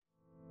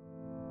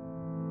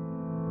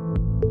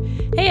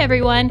Hey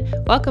everyone,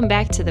 welcome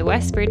back to the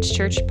Westbridge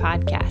Church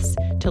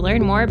podcast. To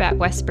learn more about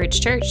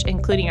Westbridge Church,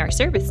 including our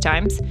service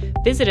times,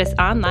 visit us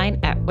online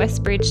at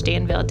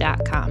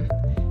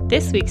westbridgedanville.com.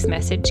 This week's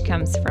message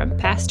comes from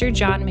Pastor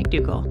John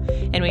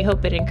McDougall, and we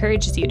hope it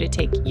encourages you to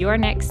take your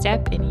next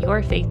step in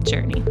your faith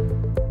journey.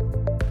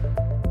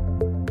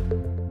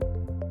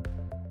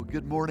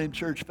 Good morning,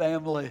 church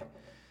family.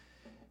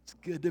 It's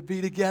good to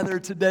be together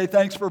today.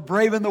 Thanks for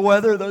braving the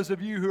weather, those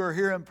of you who are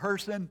here in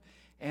person.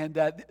 And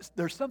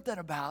there's something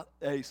about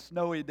a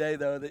snowy day,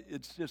 though, that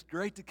it's just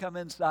great to come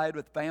inside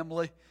with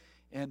family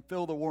and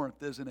feel the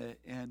warmth, isn't it?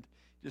 And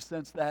just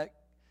sense that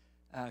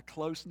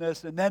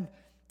closeness. And then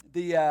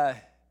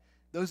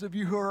those of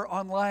you who are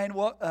online,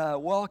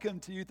 welcome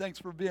to you. Thanks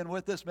for being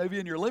with us, maybe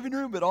in your living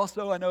room, but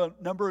also I know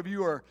a number of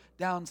you are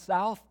down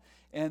south.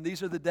 And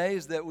these are the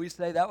days that we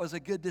say that was a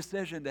good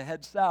decision to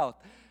head south.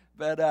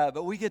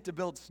 But we get to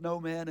build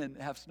snowmen and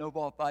have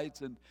snowball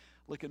fights, and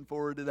looking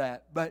forward to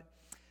that. But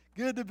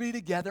good to be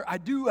together. I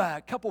do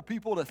a couple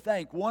people to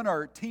thank. One,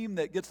 our team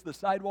that gets the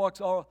sidewalks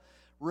all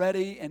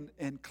ready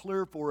and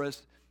clear for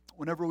us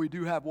whenever we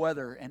do have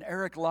weather. And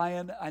Eric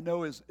Lyon, I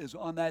know, is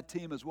on that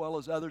team as well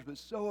as others, but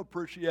so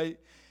appreciate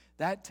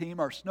that team,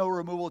 our snow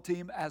removal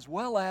team, as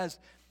well as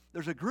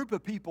there's a group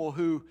of people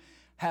who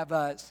have,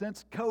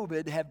 since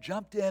COVID, have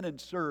jumped in and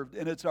served.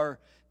 And it's our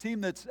team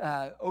that's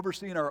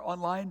overseeing our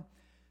online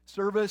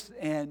service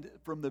and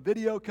from the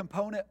video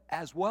component,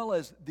 as well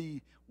as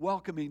the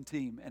welcoming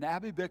team. And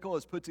Abby Bickle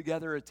has put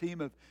together a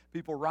team of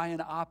people, Ryan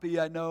Oppie,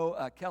 I know,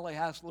 Kelly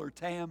Hassler,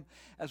 Tam,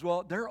 as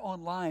well. They're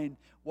online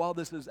while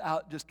this is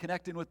out, just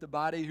connecting with the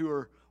body who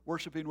are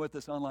worshiping with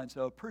us online.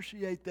 So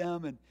appreciate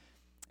them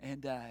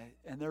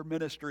and their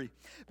ministry.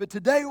 But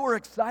today we're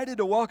excited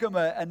to welcome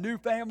a new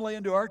family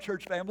into our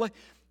church family.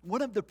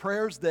 One of the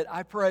prayers that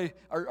I pray,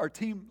 our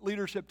team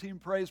leadership team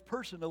prays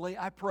personally,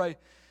 I pray,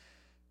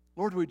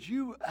 Lord, would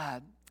you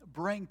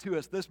bring to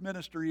us this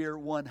ministry year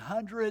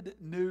 100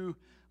 new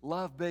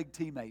Love Big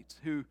teammates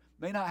who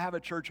may not have a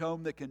church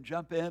home that can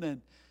jump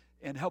in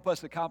and help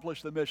us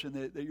accomplish the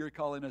mission that you're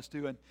calling us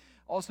to, and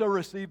also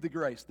receive the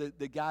grace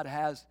that God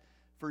has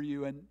for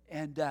you.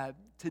 And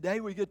today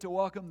we get to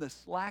welcome the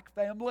Slack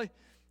family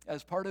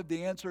as part of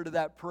the answer to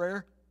that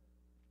prayer.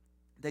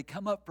 They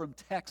come up from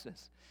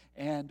Texas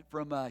and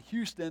from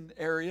Houston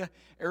area.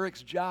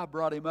 Eric's job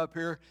brought him up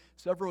here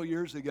several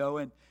years ago,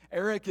 and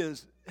Eric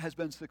has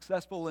been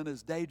successful in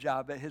his day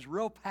job, but his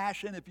real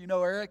passion, if you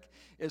know Eric,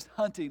 is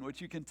hunting,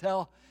 which you can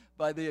tell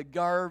by the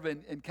garb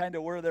and kind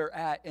of where they're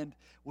at. And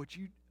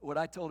what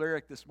I told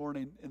Eric this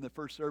morning in the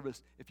first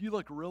service, if you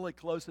look really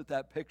close at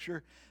that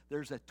picture,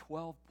 there's a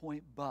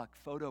 12-point buck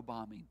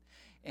photobombing,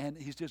 and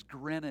he's just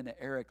grinning at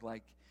Eric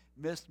like,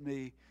 missed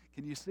me.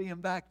 Can you see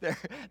him back there?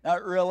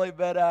 Not really,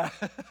 but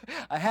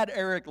I had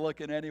Eric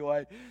looking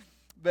anyway.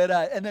 But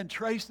and then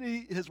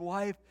Tracy, his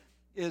wife,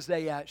 is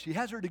she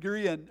has her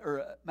degree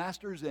or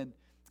master's in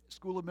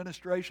school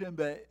administration,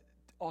 but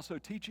also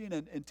teaching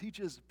and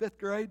teaches 5th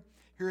grade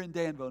here in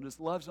Danville, and just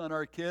loves on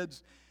our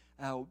kids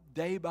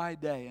day by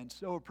day, and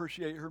so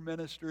appreciate her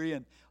ministry,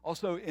 and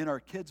also in our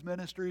kids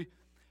ministry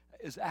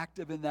is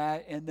active in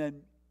that. And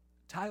then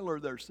Tyler,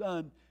 their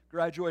son,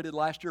 graduated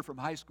last year from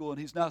high school,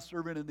 and he's now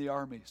serving in the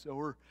Army. So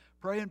we're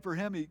praying for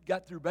him. He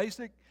got through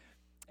basic,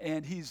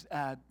 and his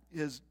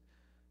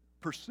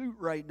pursuit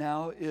right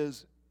now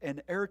is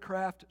an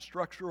aircraft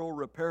structural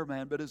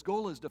repairman, but his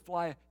goal is to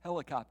fly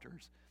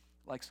helicopters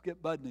like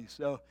Skip Budney.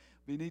 So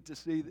we need to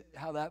see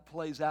how that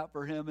plays out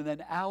for him. And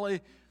then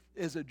Allie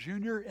is a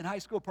junior in high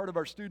school, part of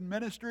our student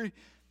ministry,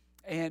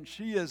 and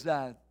she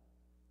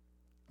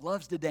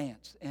loves to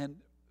dance and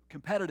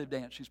competitive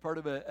dance. She's part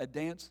of a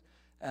dance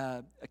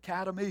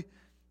academy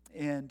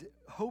and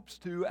hopes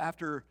to,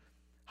 after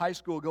high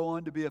school, go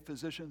on to be a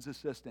physician's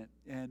assistant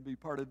and be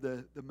part of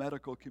the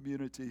medical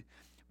community.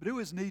 But it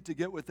was neat to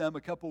get with them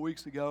a couple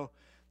weeks ago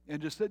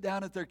and just sit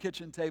down at their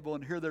kitchen table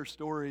and hear their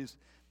stories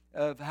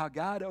of how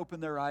God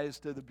opened their eyes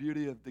to the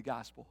beauty of the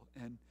gospel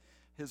and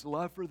his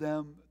love for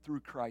them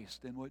through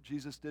Christ and what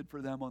Jesus did for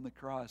them on the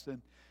cross.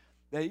 And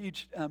they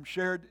each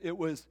shared, it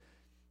was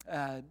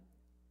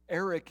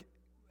Eric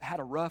had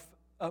a rough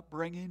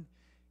upbringing,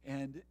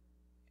 and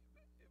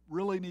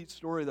really neat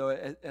story,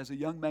 though. As a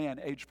young man,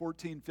 age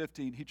 14,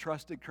 15, he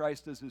trusted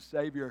Christ as his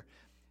Savior.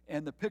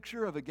 And the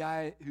picture of a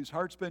guy whose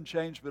heart's been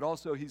changed, but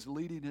also he's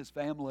leading his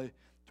family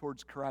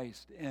towards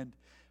Christ. And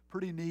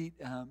pretty neat,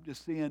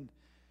 just seeing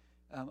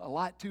a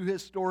lot to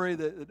his story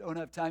that I don't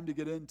have time to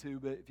get into,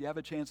 but if you have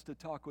a chance to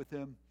talk with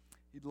him,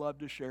 he'd love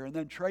to share. And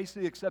then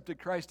Tracy accepted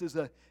Christ as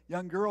a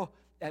young girl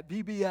at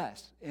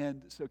VBS,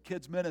 and so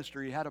kids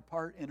ministry had a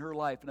part in her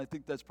life, and I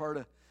think that's part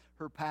of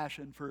her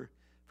passion for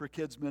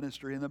kids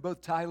ministry. And then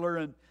both Tyler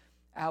and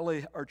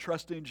Allie are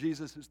trusting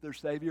Jesus as their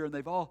Savior, and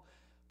they've all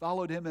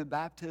followed him in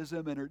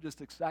baptism and are just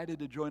excited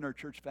to join our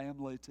church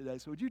family today.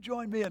 So would you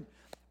join me in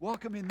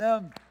welcoming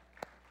them,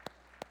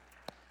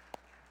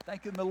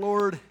 thanking the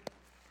Lord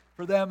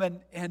for them.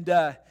 And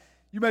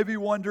you may be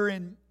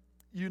wondering,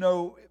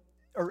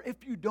 or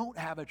if you don't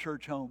have a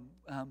church home,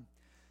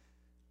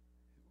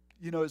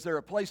 is there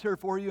a place here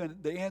for you?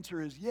 And the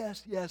answer is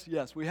yes, yes,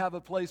 yes. We have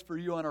a place for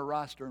you on our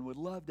roster and would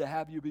love to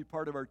have you be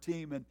part of our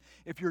team. And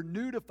if you're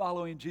new to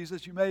following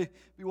Jesus, you may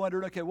be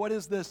wondering, okay, what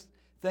is this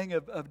thing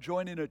of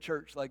joining a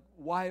church? Like,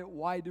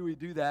 why do we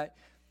do that?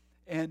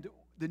 And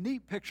the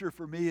neat picture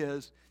for me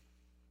is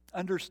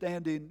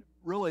understanding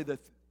really you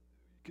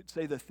could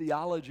say the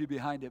theology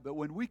behind it. But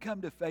when we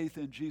come to faith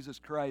in Jesus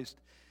Christ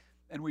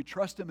and we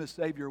trust Him as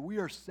Savior, we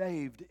are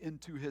saved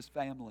into His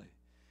family.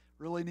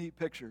 Really neat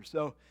picture.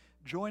 So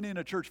joining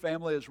a church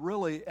family is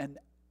really an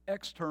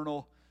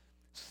external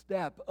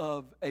step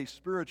of a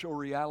spiritual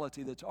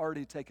reality that's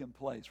already taken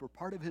place. We're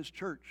part of His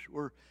church.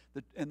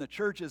 And the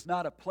church is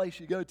not a place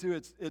you go to.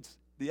 It's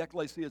the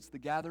ecclesia. It's the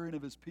gathering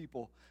of His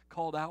people,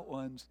 called out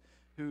ones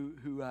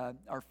who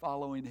are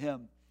following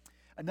Him.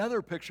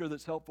 Another picture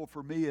that's helpful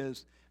for me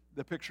is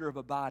the picture of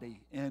a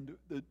body. And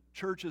the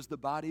church is the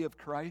body of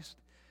Christ.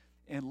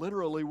 And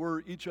literally,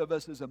 each of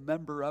us is a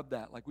member of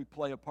that, like we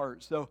play a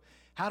part. So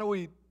how do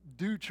we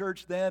do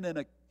church then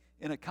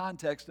in a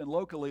context and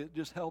locally? It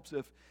just helps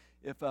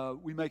if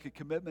we make a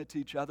commitment to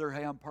each other.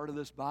 Hey, I'm part of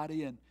this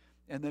body, and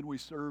then we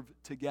serve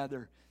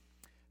together.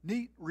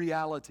 Neat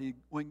reality,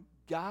 when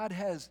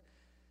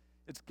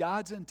it's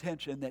God's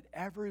intention that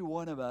every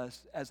one of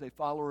us as a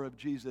follower of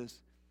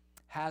Jesus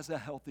has a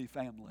healthy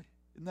family.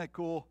 Isn't that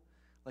cool?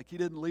 Like, He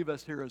didn't leave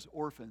us here as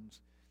orphans.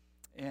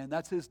 And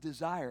that's His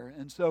desire.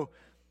 And so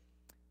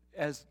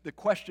as the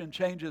question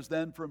changes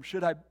then from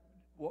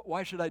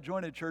why should I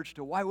join a church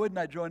to why wouldn't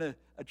I join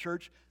a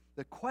church?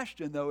 The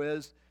question, though,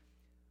 is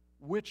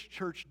which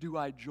church do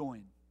I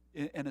join?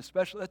 And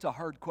especially, that's a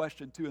hard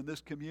question, too, in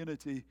this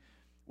community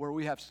where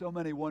we have so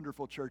many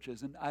wonderful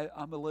churches. And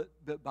I'm a little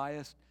bit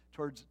biased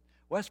towards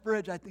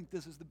Westbridge. I think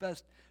this is the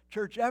best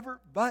church ever.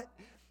 But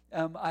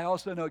I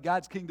also know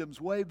God's kingdom's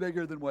way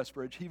bigger than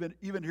Westbridge,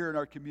 even here in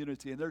our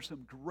community. And there's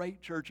some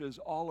great churches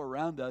all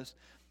around us.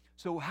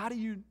 So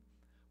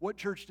what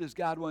church does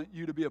God want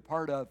you to be a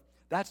part of?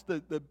 That's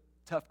the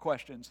tough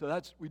question. So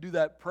we do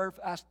that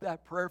ask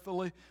that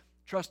prayerfully,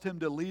 trust Him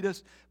to lead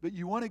us. But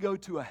you want to go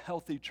to a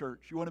healthy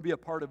church. You want to be a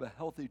part of a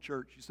healthy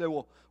church. You say,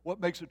 well, what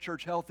makes a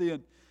church healthy?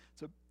 And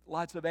it's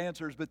lots of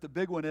answers, but the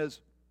big one is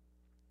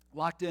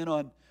locked in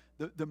on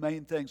the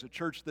main things. A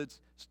church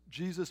that's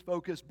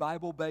Jesus-focused,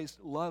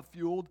 Bible-based,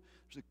 love-fueled.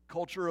 There's a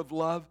culture of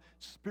love,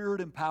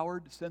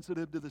 Spirit-empowered,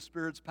 sensitive to the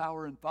Spirit's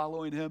power and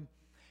following Him.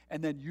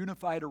 And then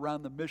unified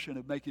around the mission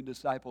of making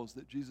disciples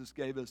that Jesus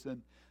gave us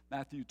in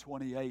Matthew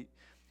 28.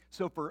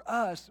 So for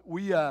us,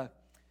 to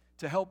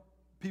help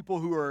people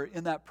who are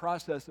in that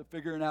process of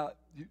figuring out,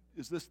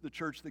 is this the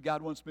church that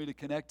God wants me to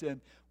connect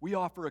in, we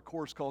offer a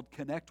course called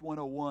Connect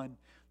 101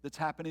 that's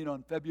happening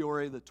on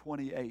February the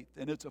 28th.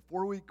 And it's a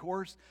 4-week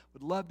course.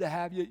 Would love to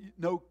have you.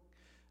 No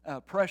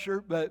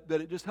pressure, but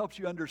it just helps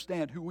you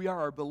understand who we are,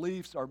 our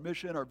beliefs, our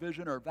mission, our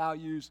vision, our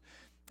values.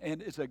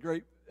 And it's a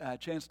great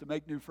chance to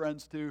make new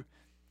friends, too,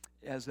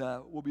 as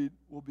we'll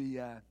be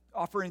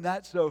offering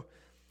that. So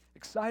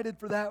excited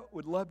for that.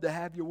 Would love to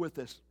have you with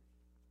us.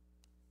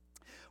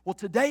 Well,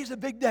 today's a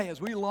big day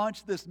as we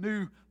launch this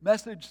new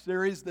message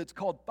series that's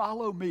called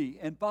Follow Me.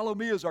 And Follow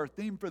Me is our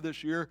theme for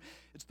this year.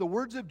 It's the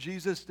words of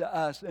Jesus to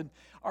us. And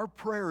our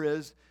prayer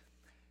is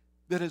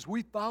that as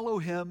we follow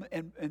Him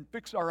and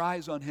fix our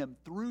eyes on Him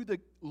through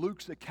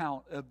Luke's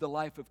account of the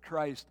life of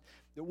Christ,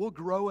 that we'll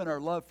grow in our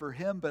love for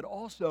Him, but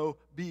also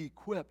be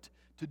equipped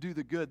to do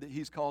the good that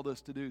He's called us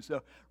to do.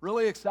 So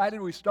really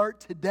excited. We start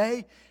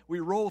today.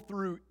 We roll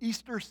through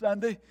Easter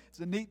Sunday. It's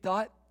a neat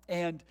thought.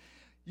 And,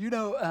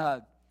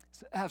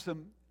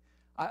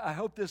 I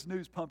hope this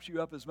news pumps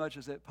you up as much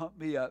as it pumped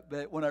me up.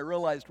 But when I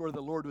realized where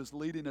the Lord was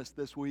leading us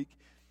this week,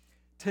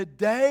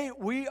 today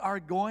we are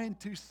going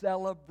to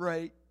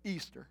celebrate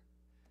Easter.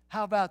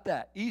 How about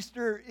that?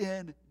 Easter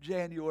in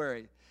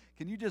January.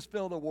 Can you just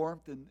feel the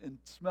warmth and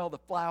smell the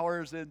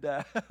flowers? And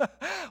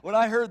when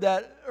I heard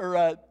that,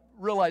 or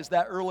realized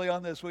that early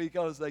on this week,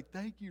 I was like,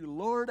 thank you,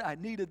 Lord, I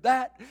needed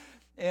that.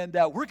 And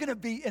we're going to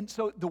be, and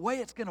so the way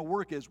it's going to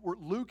work is,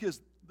 Luke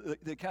is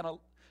the kind of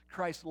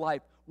Christ's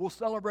life. We'll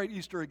celebrate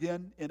Easter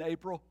again in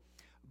April,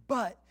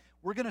 but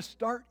we're going to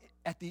start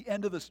at the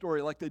end of the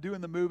story, like they do in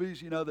the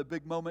movies, the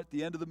big moment at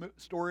the end of the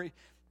story,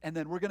 and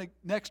then we're going to,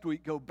 next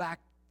week, go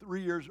back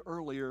 3 years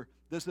earlier.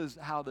 This is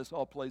how this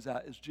all plays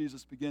out as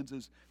Jesus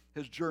begins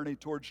his journey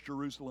towards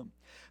Jerusalem.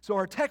 So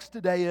our text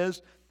today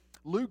is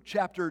Luke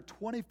chapter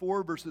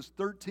 24, verses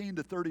 13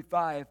 to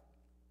 35.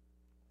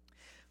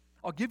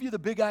 I'll give you the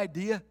big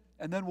idea,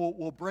 and then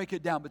we'll break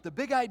it down. But the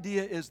big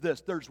idea is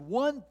this. There's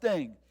one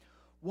thing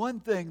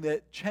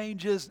that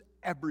changes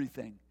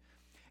everything,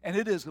 and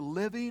it is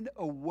living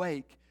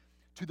awake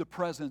to the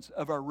presence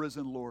of our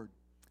risen Lord.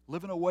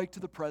 Living awake to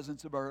the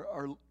presence of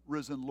our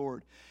risen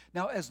Lord.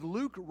 Now, as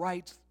Luke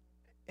writes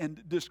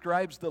and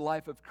describes the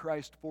life of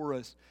Christ for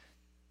us,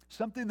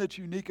 something that's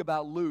unique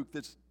about Luke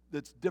that's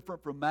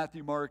different from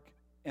Matthew, Mark,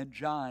 and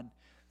John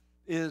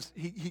is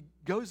he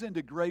goes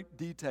into great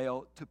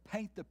detail to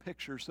paint the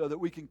picture so that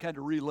we can kind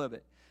of relive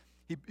it.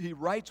 He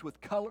writes with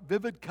color,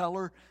 vivid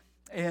color,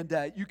 and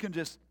you can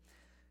just,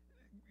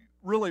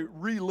 really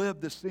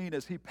relive the scene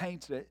as he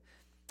paints it.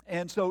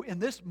 And so in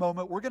this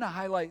moment, we're going to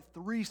highlight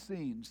 3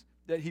 scenes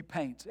that he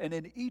paints. And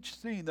in each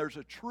scene, there's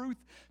a truth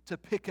to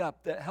pick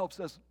up that helps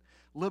us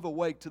live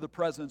awake to the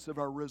presence of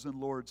our risen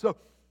Lord. So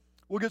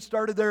we'll get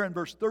started there in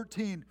verse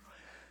 13.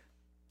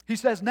 He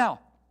says, now,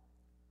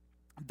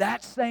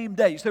 that same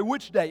day. You say,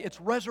 which day?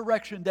 It's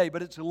Resurrection Day,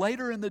 but it's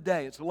later in the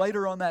day. It's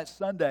later on that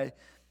Sunday.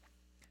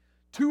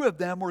 2 of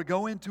them were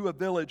going to a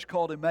village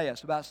called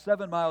Emmaus, about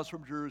 7 miles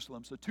from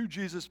Jerusalem. So 2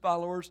 Jesus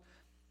followers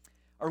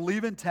are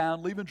leaving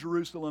town, leaving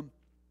Jerusalem,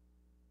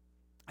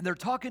 and they're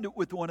talking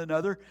with one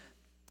another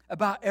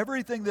about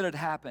everything that had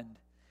happened.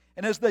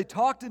 And as they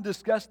talked and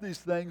discussed these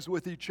things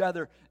with each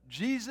other,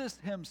 Jesus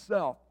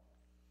himself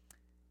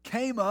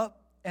came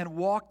up and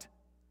walked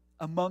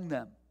among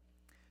them.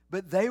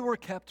 But they were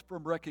kept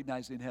from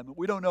recognizing him.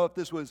 We don't know if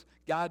this was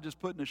God just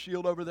putting a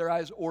shield over their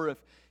eyes or if,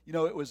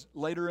 it was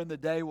later in the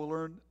day, we'll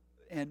learn,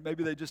 and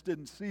maybe they just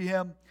didn't see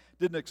him,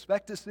 didn't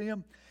expect to see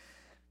him.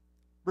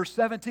 Verse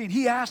 17,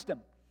 he asked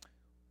them,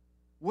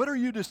 what are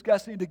you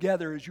discussing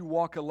together as you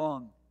walk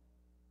along?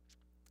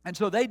 And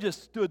so they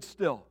just stood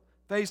still,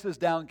 faces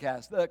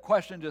downcast. That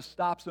question just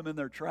stops them in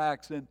their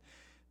tracks. And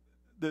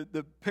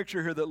the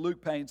picture here that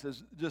Luke paints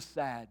is just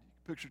sad.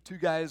 Picture 2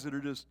 guys that are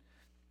just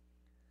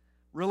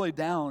really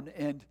down.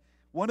 And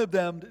one of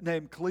them,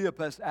 named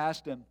Cleopas,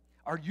 asked him,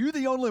 are you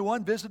the only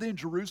one visiting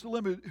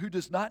Jerusalem who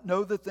does not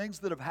know the things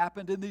that have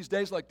happened in these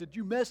days? Like, did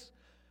you miss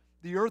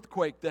the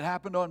earthquake that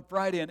happened on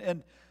Friday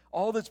and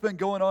all that's been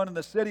going on in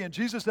the city? And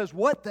Jesus says,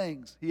 what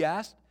things? He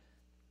asked.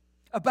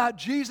 About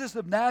Jesus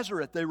of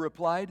Nazareth, they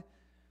replied.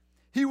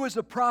 He was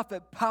a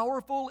prophet,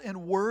 powerful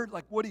in word,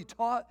 like what he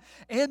taught,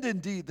 and in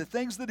deed, the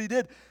things that he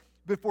did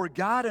before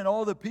God and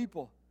all the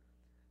people.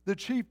 The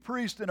chief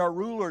priests and our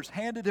rulers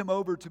handed him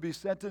over to be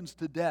sentenced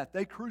to death.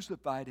 They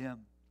crucified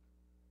him.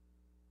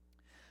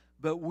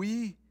 But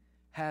we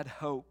had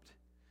hoped.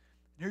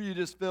 Here you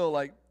just feel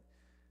like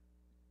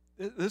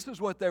this is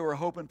what they were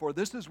hoping for.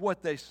 This is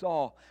what they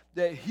saw,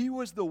 that he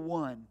was the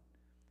one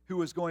who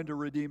was going to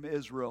redeem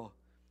Israel,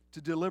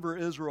 to deliver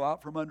Israel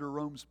out from under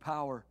Rome's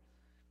power.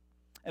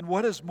 And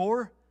what is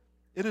more,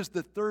 it is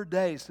the 3rd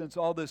day since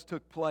all this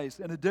took place.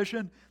 In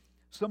addition,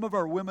 some of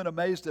our women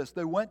amazed us.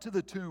 They went to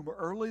the tomb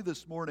early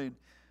this morning,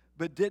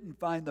 but didn't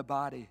find the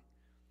body.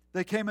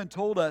 They came and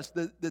told us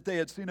that they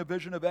had seen a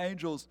vision of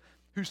angels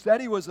who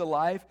said he was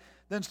alive.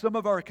 Then some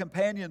of our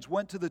companions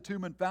went to the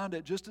tomb and found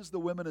it, just as the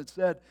women had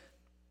said,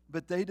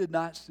 but they did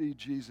not see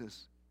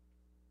Jesus.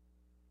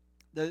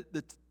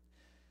 The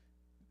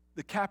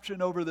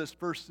caption over this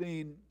first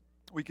scene,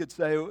 we could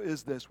say,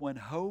 is this: when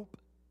hope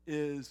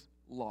is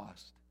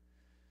lost.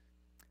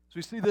 So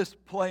we see this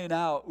playing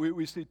out.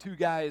 We see 2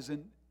 guys,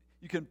 and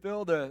you can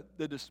feel the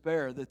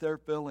despair that they're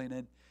feeling,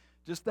 and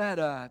just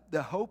that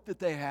the hope that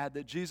they had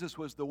that Jesus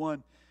was the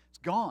one, it's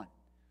gone.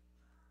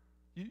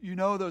 You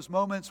know those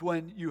moments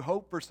when you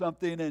hope for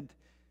something, and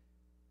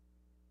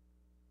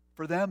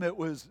for them it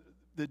was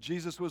that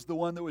Jesus was the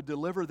one that would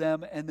deliver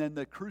them, and then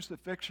the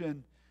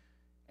crucifixion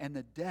and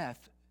the death,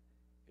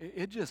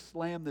 it just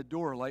slammed the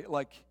door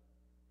like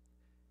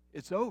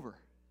it's over.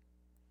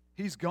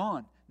 He's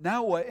gone.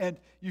 Now what? And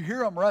you hear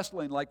them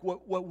wrestling, like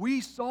what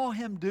we saw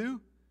him do,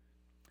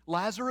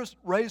 Lazarus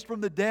raised from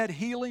the dead,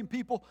 healing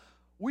people,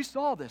 we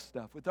saw this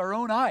stuff with our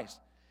own eyes.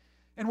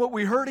 And what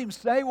we heard him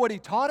say, what he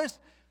taught us,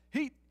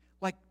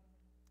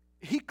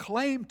 he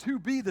claimed to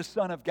be the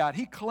Son of God.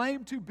 He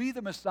claimed to be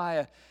the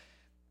Messiah.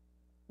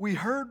 We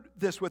heard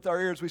this with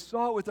our ears. We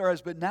saw it with our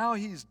eyes, but now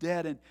he's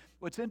dead. And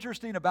what's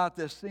interesting about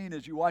this scene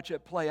as you watch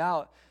it play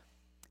out,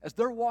 as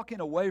they're walking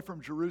away from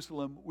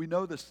Jerusalem, we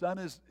know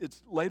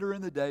it's later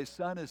in the day,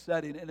 sun is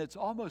setting, and it's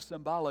almost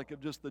symbolic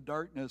of just the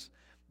darkness,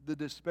 the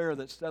despair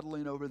that's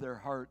settling over their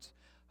hearts.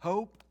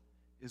 Hope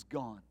is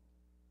gone.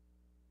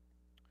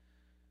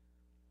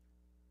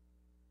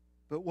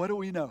 But what do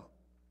we know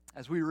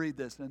as we read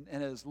this, and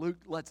as Luke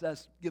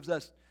gives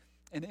us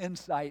an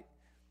insight?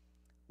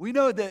 We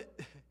know that,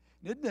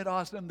 isn't it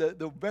awesome,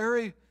 the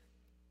very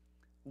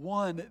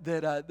one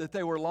that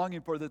they were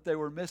longing for, that they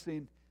were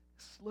missing,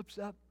 slips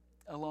up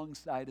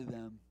alongside of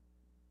them.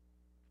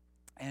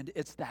 And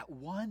it's that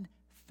one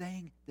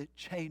thing that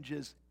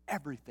changes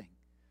everything.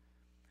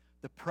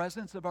 The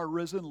presence of our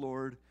risen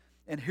Lord.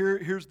 And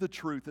here's the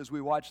truth as we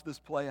watch this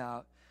play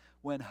out.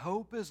 When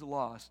hope is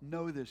lost,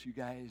 know this, you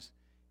guys,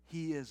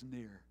 he is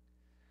near.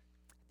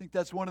 I think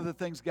that's one of the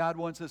things God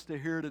wants us to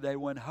hear today.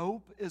 When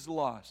hope is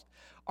lost,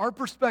 our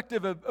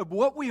perspective of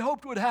what we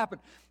hoped would happen,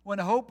 when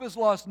hope is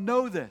lost,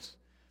 know this,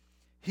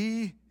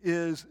 he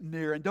is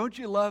near. And don't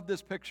you love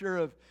this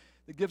picture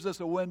that gives us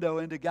a window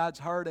into God's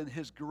heart and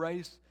his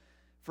grace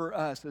for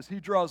us as he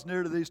draws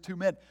near to these 2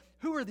 men.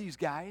 Who are these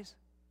guys?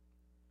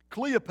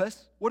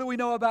 Cleopas. What do we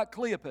know about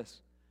Cleopas?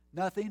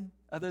 Nothing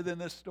other than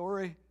this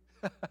story.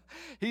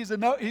 He's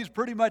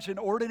pretty much an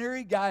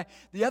ordinary guy.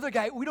 The other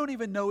guy, we don't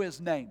even know his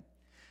name.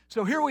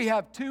 So here we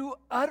have 2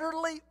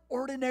 utterly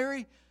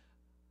ordinary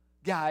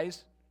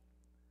guys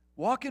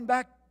walking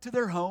back to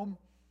their home.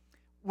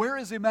 Where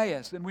is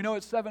Emmaus? And we know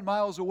it's 7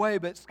 miles away,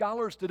 but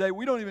scholars today,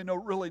 we don't even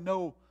really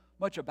know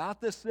much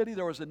about this city.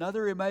 There was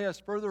another Emmaus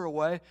further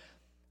away.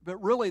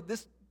 But really,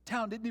 this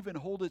town didn't even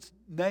hold its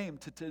name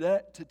to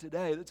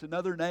today. It's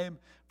another name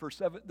for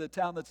the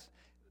town that's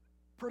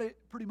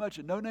pretty much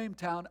a no-name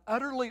town,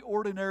 utterly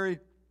ordinary.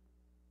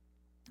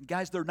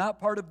 Guys, they're not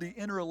part of the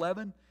inner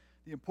 11,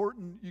 the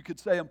important, you could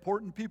say,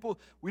 important people.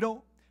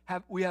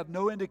 We have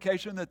no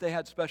indication that they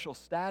had special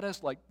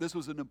status, like this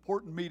was an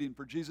important meeting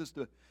for Jesus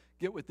to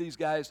get with these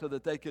guys so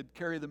that they could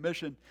carry the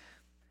mission.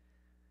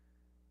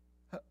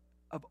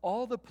 Of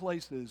all the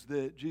places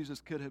that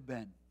Jesus could have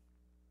been,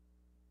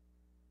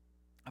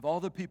 of all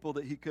the people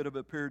that he could have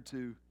appeared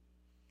to,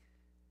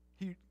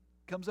 he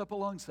comes up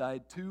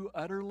alongside two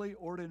utterly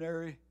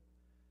ordinary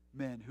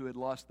men who had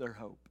lost their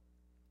hope.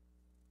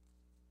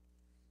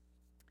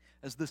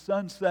 As the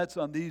sun sets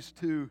on these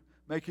two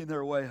making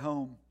their way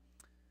home,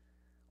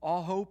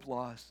 all hope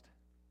lost,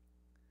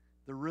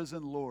 the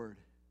risen Lord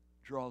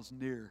draws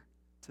near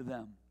to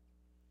them.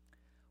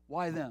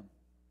 Why them?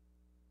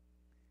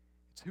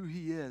 It's who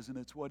he is and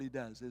it's what he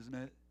does, isn't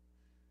it?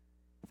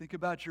 Think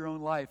about your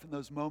own life in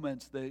those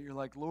moments that you're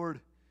like,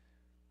 Lord,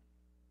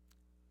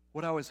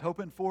 what I was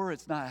hoping for,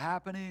 it's not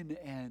happening,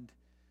 and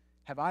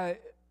have I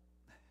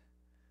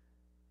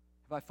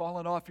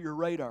fallen off your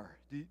radar?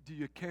 Do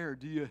you care?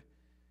 Do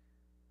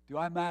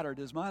I matter?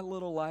 Does my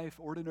little life,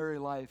 ordinary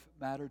life,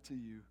 matter to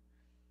you?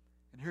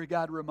 And here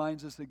God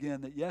reminds us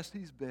again that yes,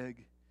 he's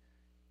big,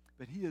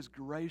 but he is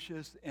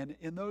gracious, and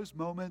in those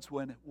moments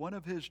when one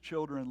of his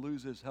children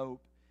loses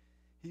hope,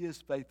 he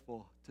is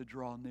faithful to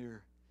draw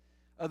near.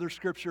 Other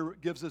scripture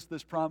gives us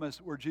this promise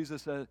where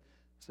Jesus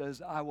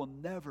says, I will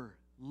never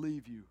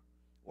leave you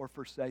or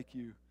forsake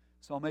you.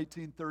 Psalm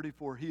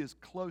 18:34, he is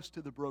close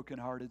to the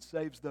brokenhearted,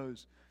 saves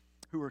those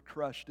who are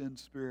crushed in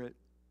spirit.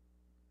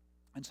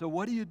 And so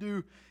what do you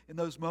do in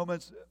those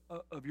moments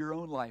of your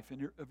own life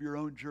and of your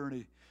own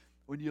journey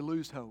when you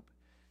lose hope?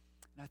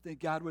 And I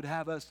think God would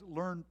have us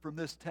learn from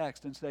this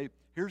text and say,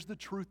 here's the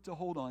truth to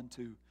hold on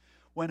to.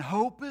 When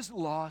hope is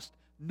lost,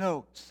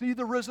 see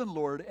the risen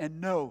Lord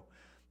and know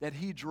that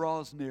he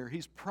draws near.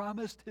 He's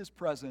promised his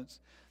presence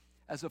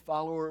as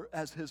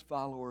his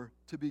follower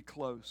to be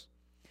close.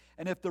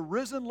 And if the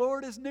risen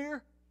Lord is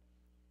near,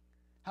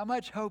 how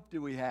much hope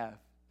do we have?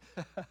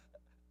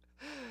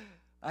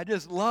 I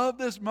just love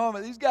this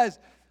moment. These guys,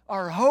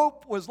 our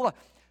hope was lost.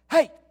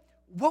 Hey,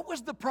 what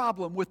was the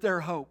problem with their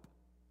hope?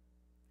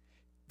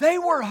 They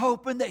were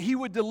hoping that he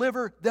would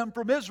deliver them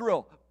from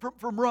Israel,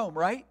 from Rome,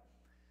 right?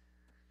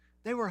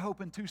 They were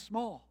hoping too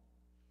small.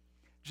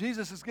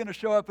 Jesus is going to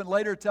show up and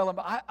later tell them,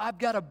 I've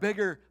got a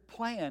bigger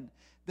plan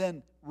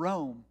than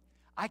Rome.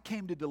 I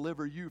came to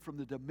deliver you from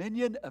the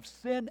dominion of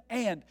sin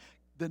and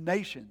the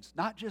nations,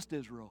 not just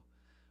Israel,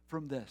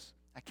 from this.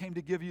 I came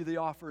to give you the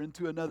offer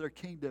into another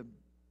kingdom.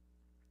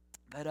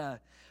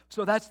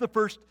 So that's the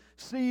first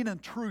scene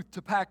and truth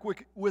to pack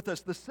with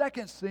us. The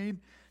second scene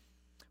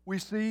we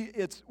see,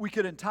 we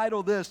could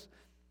entitle this,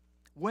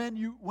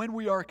 When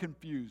We Are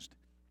Confused.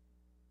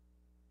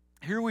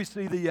 Here we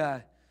see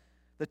the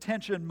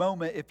tension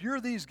moment. If you're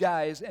these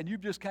guys and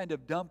you've just kind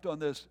of dumped on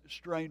this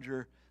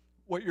stranger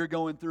what you're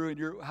going through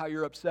and how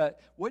you're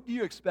upset, how do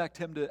you expect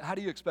him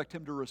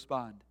to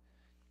respond?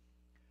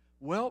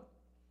 Well,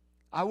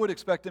 I would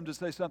expect him to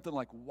say something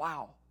like,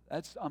 wow,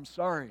 I'm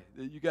sorry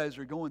that you guys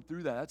are going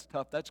through that. That's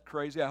tough. That's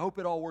crazy. I hope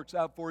it all works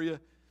out for you.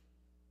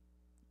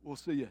 We'll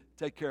see you.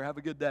 Take care. Have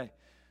a good day.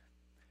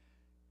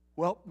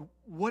 Well,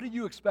 what do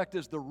you expect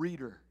as the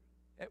reader?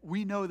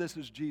 We know this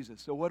is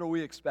Jesus, so what are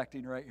we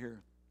expecting right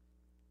here?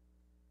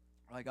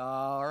 Like,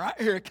 all right,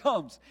 here it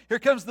comes. Here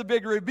comes the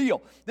big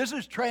reveal. This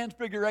is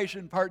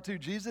Transfiguration Part 2.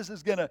 Jesus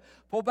is going to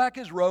pull back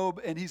his robe,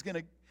 and he's going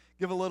to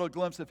give a little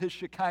glimpse of his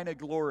Shekinah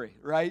glory,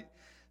 right?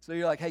 So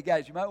you're like, hey,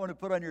 guys, you might want to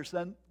put on your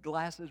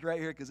sunglasses right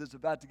here because it's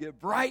about to get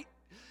bright.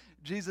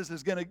 Jesus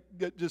is going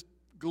to just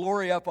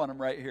glory up on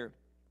him right here.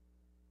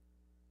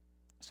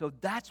 So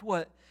that's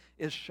what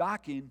is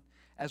shocking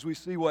as we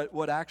see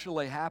what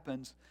actually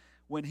happens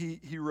when he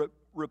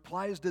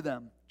replies to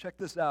them. Check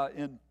this out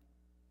in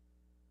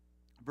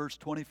verse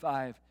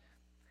 25.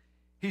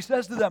 He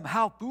says to them,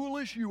 how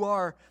foolish you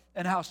are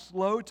and how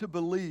slow to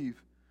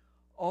believe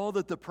all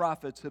that the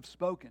prophets have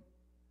spoken.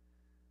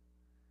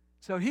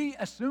 So he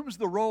assumes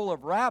the role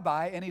of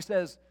rabbi and he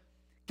says,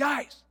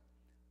 guys,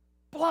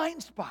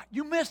 blind spot,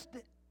 you missed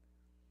it.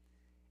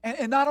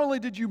 And not only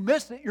did you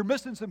miss it, you're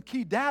missing some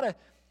key data.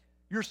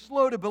 You're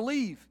slow to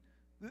believe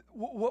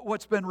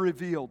what's been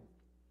revealed.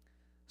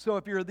 So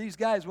if you're these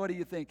guys, what are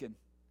you thinking?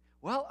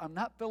 Well, I'm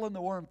not feeling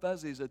the warm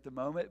fuzzies at the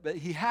moment, but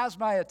he has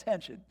my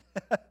attention.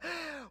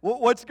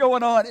 What's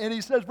going on? And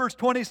he says, verse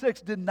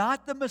 26, did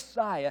not the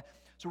Messiah,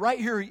 so right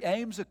here he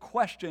aims a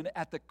question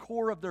at the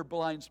core of their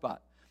blind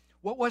spot.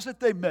 What was it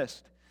they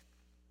missed?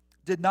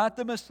 Did not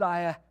the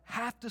Messiah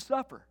have to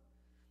suffer?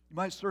 You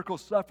might circle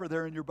suffer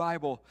there in your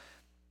Bible,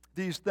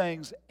 these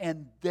things,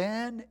 and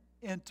then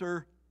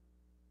enter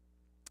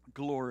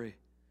glory.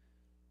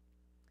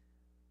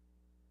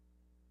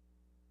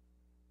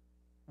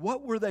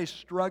 What were they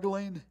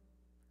struggling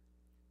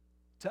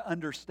to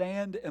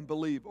understand and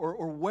believe?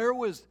 Or where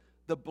was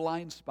the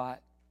blind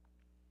spot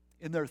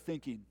in their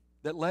thinking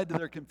that led to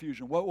their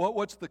confusion?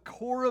 What's the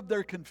core of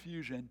their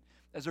confusion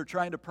as they're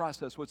trying to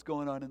process what's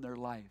going on in their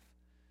life?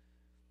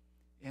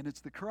 And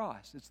it's the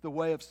cross. It's the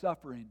way of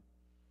suffering.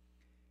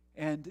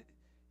 And,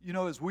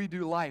 as we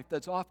do life,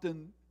 that's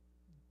often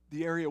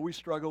the area we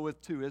struggle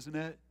with too, isn't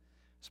it?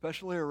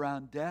 Especially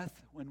around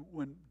death.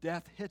 When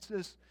death hits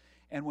us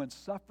and when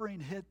suffering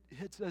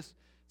hits us,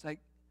 it's like,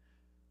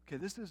 okay,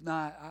 this is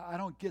not, I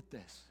don't get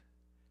this.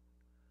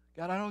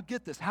 God, I don't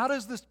get this. How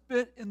does this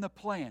fit in the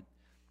plan?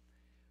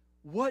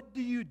 What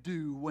do you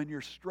do when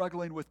you're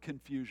struggling with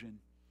confusion?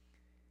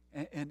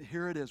 And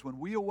here it is. When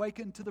we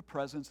awaken to the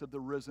presence of the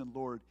risen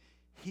Lord,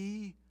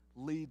 He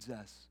leads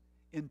us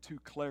into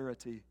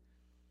clarity.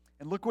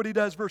 And look what He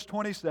does, verse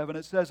 27.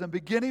 It says, and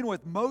beginning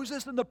with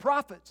Moses and the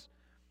prophets,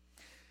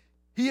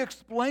 He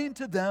explained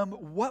to them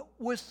what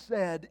was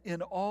said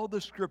in all the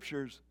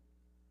Scriptures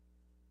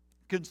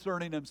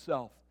concerning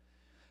Himself.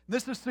 And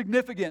this is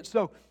significant.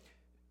 So,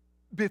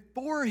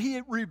 before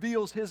He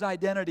reveals His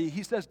identity,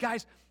 He says,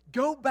 guys,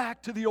 go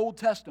back to the Old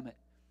Testament.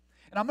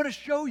 And I'm going to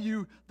show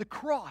you the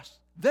cross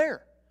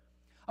there.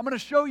 I'm going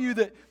to show you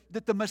that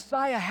the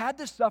Messiah had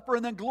to suffer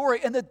and then glory,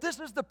 and that this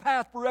is the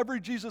path for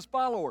every Jesus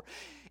follower.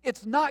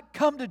 It's not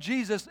come to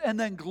Jesus and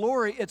then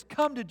glory. It's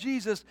come to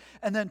Jesus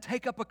and then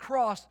take up a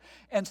cross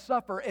and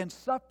suffer. And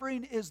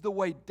suffering is the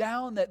way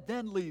down that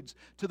then leads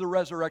to the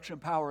resurrection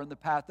power and the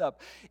path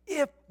up.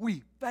 If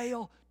we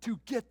fail to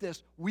get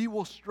this, we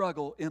will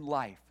struggle in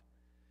life.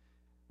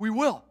 We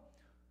will.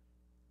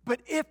 But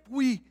if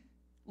we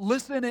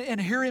listen and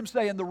hear Him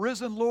say, and the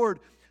risen Lord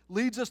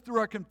leads us through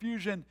our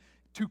confusion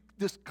to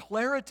this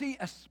clarity,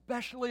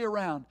 especially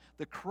around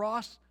the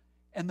cross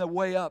and the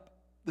way up,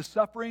 the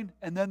suffering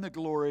and then the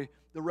glory,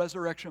 the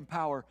resurrection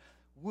power,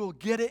 we'll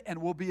get it and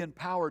we'll be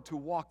empowered to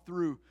walk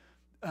through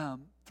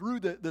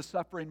the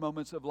suffering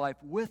moments of life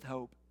with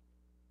hope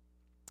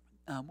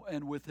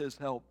and with His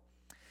help.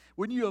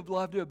 Wouldn't you have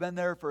loved to have been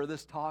there for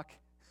this talk?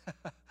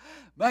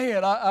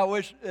 Man, I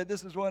wish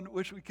this is one.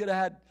 Wish we could have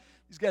had.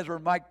 These guys were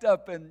mic'd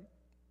up and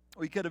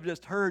we could have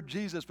just heard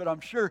Jesus. But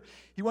I'm sure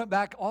He went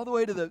back all the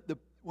way to the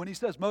when He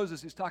says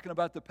Moses, He's talking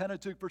about the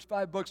Pentateuch, first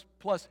 5 books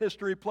plus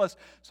history plus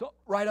so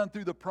right on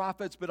through the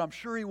prophets. But I'm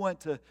sure He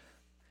went to,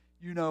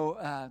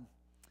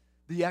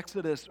 the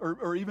Exodus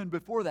or even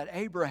before that,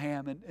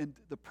 Abraham and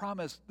the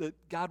promise that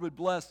God would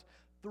bless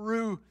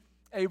through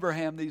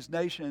Abraham these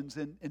nations,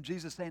 and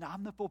Jesus saying,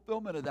 I'm the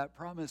fulfillment of that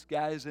promise,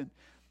 guys. And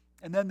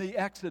then the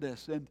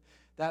Exodus and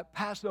that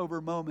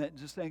Passover moment, and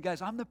just saying,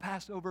 guys, I'm the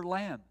Passover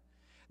lamb.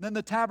 And then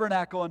the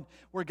tabernacle, and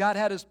where God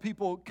had His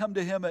people come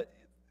to Him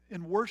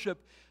in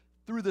worship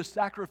through the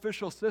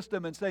sacrificial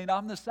system and saying,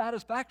 I'm the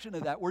satisfaction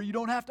of that, where you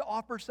don't have to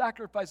offer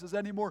sacrifices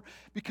anymore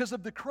because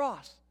of the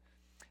cross.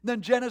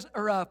 And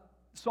then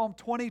Psalm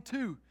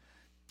 22,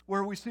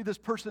 where we see this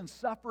person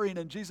suffering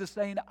and Jesus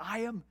saying,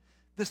 I am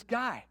this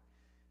guy.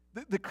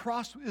 The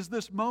cross is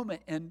this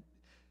moment. And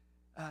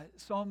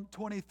Psalm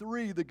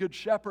 23, the good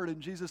shepherd,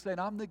 and Jesus saying,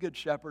 I'm the good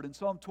shepherd. And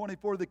Psalm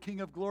 24, the King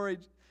of glory,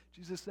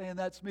 Jesus saying,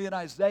 that's me. And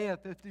Isaiah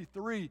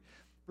 53,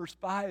 verse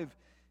 5,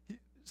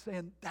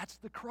 saying, that's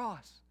the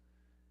cross.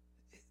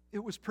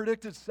 It was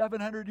predicted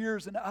 700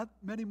 years and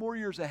many more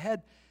years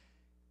ahead.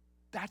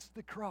 That's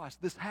the cross.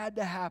 This had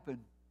to happen.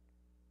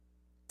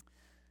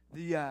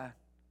 I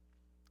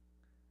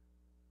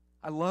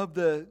love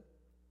the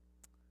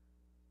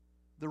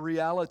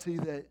reality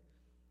that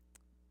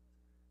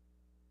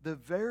the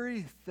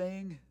very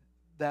thing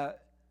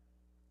that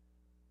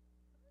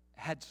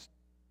had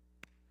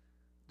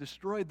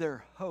destroyed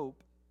their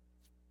hope,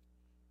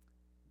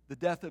 the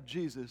death of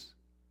Jesus,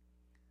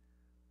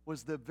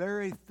 was the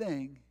very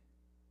thing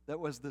that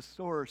was the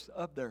source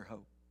of their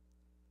hope.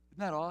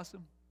 Isn't that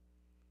awesome?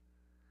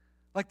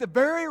 Like the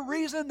very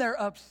reason they're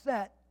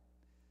upset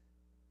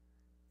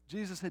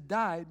Jesus had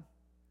died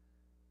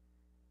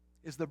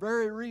is the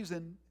very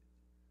reason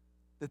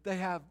that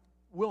they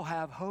will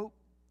have hope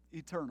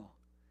eternal.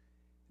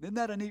 Isn't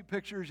that a neat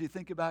picture as you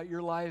think about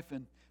your life?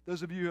 And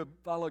those of you who have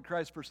followed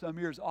Christ for some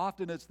years,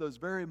 often it's those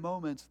very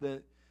moments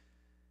that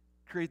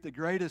create the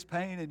greatest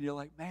pain, and you're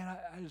like, man,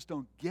 I just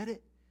don't get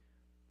it.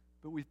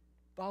 But we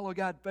follow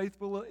God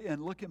faithfully,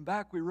 and looking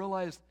back, we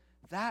realize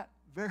that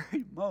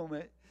very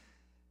moment,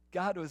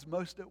 God was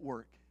most at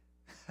work.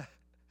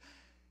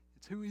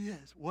 It's who He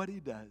is, what He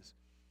does.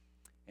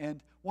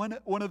 And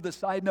one of the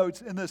side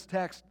notes in this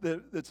text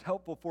that's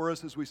helpful for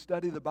us as we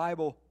study the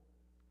Bible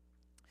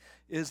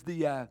is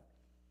the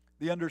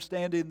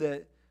understanding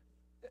that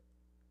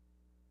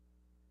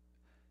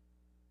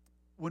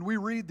when we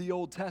read the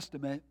Old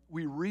Testament,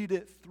 we read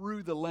it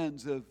through the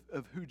lens of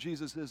who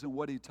Jesus is and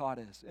what He taught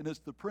us. And it's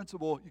the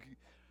principle,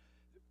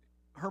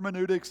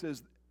 hermeneutics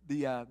is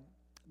the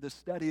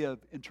study of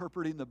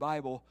interpreting the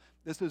Bible.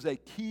 This is a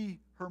key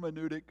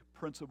hermeneutic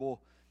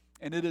principle,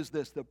 and it is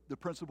this, the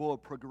principle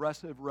of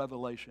progressive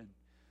revelation.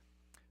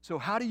 So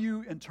how do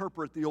you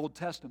interpret the Old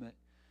Testament?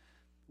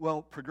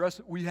 Well,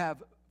 we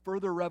have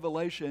further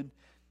revelation.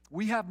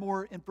 We have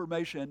more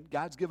information.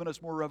 God's given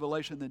us more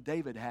revelation than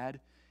David had.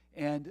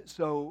 And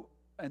so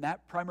and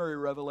that primary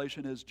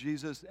revelation is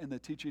Jesus and the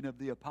teaching of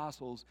the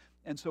apostles.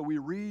 And so we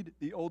read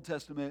the Old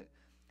Testament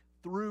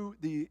through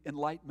the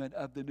enlightenment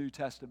of the New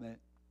Testament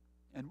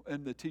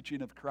and the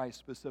teaching of Christ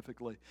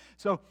specifically.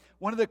 So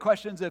one of the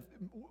questions,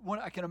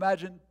 I can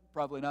imagine,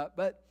 probably not,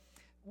 but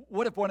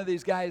what if one of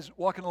these guys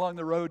walking along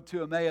the road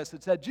to Emmaus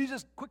had said,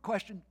 Jesus, quick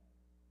question,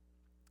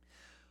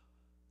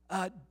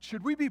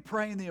 should we be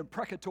praying the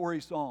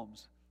imprecatory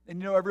Psalms?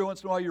 And you know, every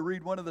once in a while you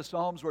read one of the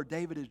Psalms where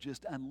David is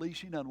just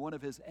unleashing on one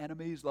of his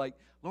enemies, like,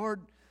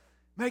 Lord,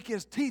 make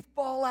his teeth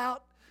fall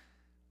out,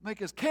 make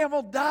his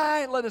camel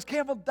die, let his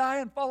camel die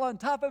and fall on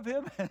top of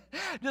him.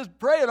 Just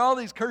praying all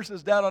these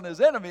curses down on his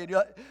enemy. And you're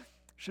like,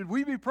 should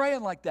we be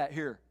praying like that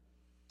here?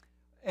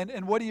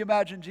 And what do you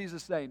imagine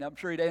Jesus saying? I'm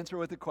sure he'd answer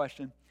with a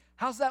question.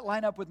 How's that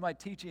line up with my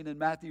teaching in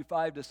Matthew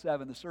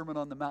 5-7, the Sermon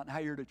on the Mount, how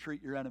you're to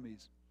treat your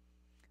enemies?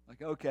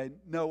 Like, okay,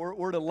 no,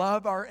 we're to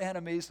love our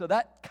enemies. So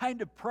that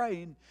kind of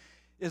praying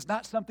is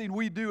not something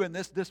we do in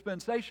this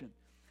dispensation.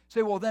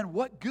 Say, well, then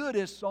what good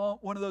is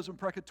one of those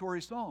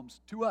imprecatory psalms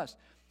to us?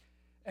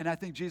 And I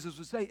think Jesus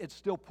would say, it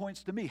still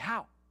points to me.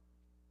 How?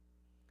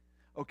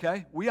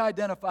 Okay, we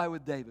identify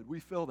with David. We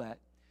feel that.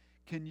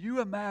 Can you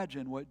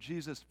imagine what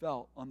Jesus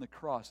felt on the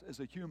cross as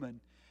a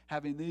human,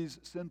 having these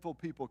sinful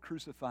people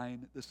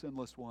crucifying the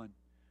sinless one?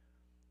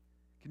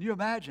 Can you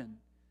imagine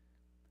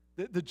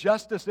the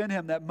justice in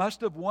him that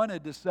must have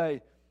wanted to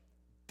say,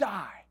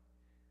 die?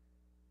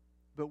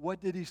 But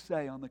what did he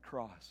say on the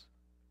cross?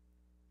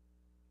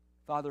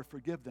 Father,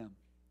 forgive them.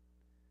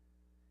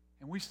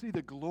 And we see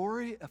the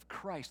glory of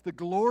Christ, the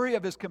glory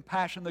of his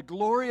compassion, the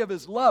glory of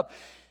his love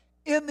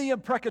in the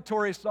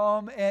imprecatory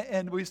psalm,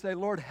 and we say,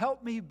 Lord,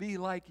 help me be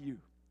like you.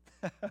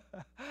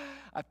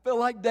 I feel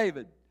like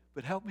David,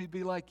 but help me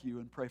be like you,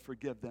 and pray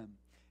forgive them.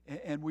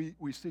 And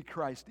we see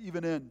Christ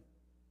even in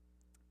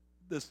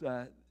this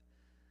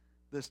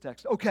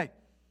text. Okay,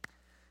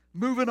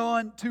 moving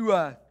on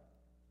to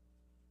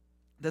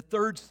the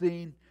third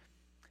scene.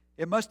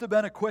 It must have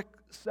been a quick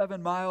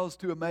 7 miles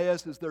to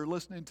Emmaus as they're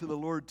listening to the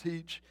Lord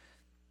teach.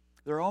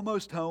 They're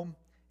almost home,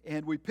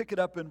 and we pick it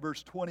up in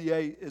verse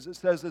 28 as it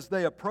says, as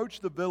they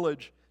approached the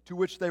village to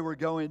which they were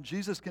going,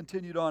 Jesus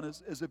continued on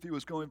as if he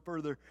was going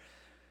further.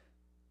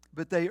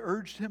 But they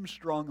urged him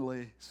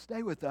strongly,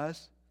 stay with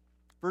us,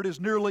 for it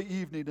is nearly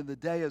evening and the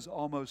day is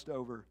almost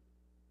over.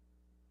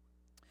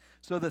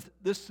 So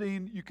this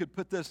scene, you could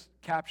put this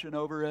caption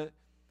over it.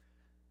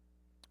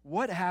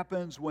 What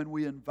happens when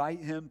we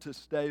invite him to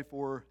stay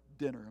for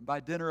dinner? And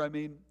by dinner, I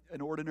mean an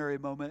ordinary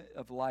moment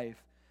of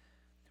life.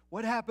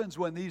 What happens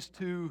when these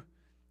two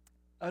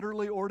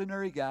utterly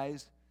ordinary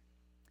guys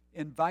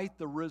invite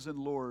the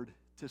risen Lord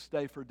to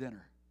stay for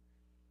dinner?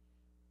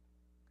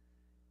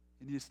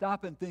 And you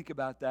stop and think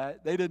about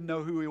that. They didn't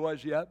know who he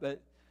was yet,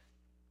 but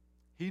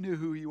he knew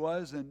who he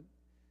was, and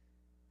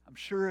I'm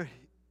sure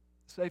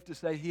safe to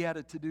say he had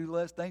a to-do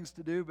list, things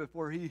to do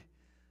before he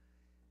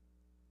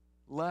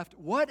left.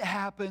 What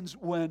happens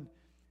when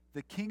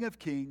the King of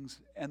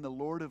Kings and the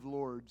Lord of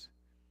Lords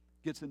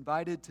gets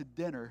invited to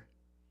dinner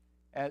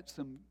at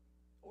some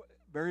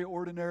very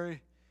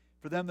ordinary,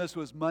 for them this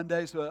was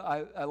Monday, so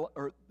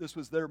or this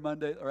was their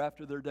Monday, or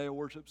after their day of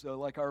worship, so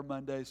like our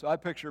Monday. So I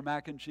picture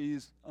mac and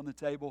cheese on the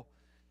table,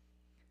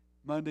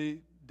 Monday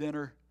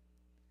dinner.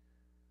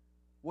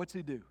 What's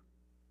he do?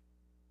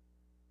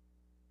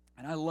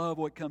 And I love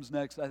what comes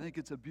next. I think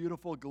it's a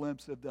beautiful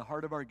glimpse of the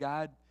heart of our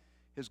God,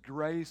 his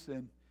grace,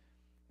 and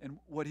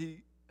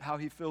how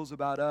he feels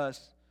about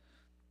us.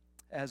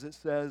 As it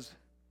says,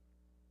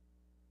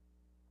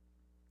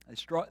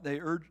 they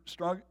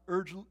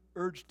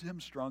urged him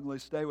strongly,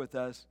 stay with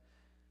us.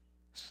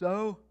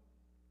 So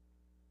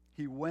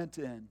he went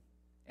in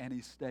and he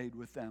stayed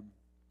with them.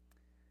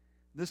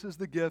 This is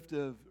the gift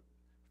of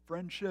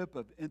friendship,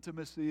 of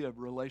intimacy, of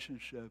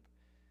relationship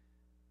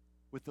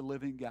with the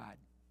living God.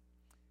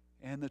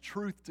 And the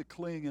truth to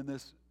cling in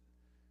this,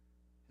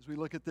 as we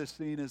look at this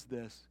scene, is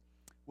this.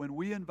 When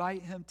we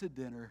invite him to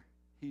dinner,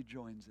 he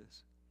joins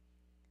us.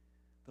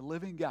 The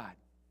living God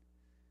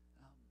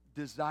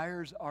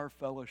desires our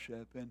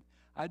fellowship. And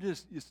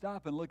you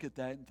stop and look at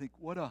that and think,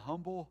 what a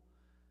humble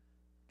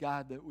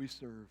God that we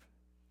serve.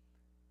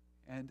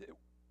 And it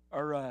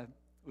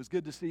was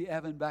good to see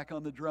Evan back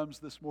on the drums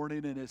this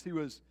morning. And as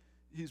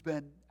he's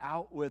been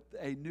out with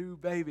a new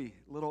baby,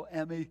 little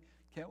Emmy.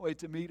 Can't wait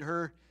to meet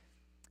her.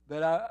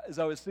 But as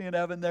I was seeing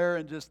Evan there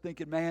and just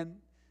thinking, man,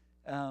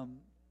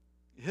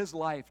 his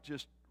life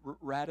just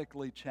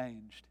radically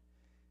changed.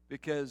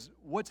 Because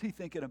what's he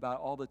thinking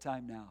about all the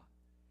time now?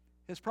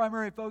 His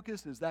primary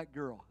focus is that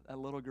girl, that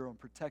little girl, and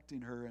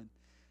protecting her and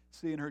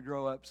seeing her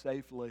grow up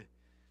safely.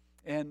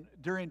 And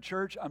during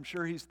church, I'm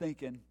sure he's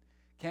thinking,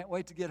 can't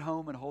wait to get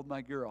home and hold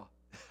my girl.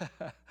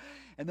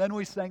 And then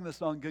we sang the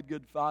song, Good,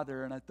 Good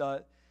Father, and I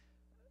thought,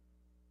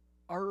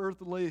 our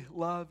earthly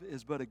love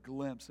is but a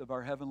glimpse of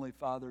our Heavenly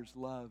Father's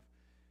love.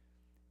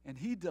 And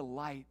he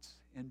delights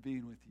in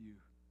being with you.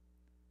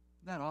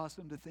 Isn't that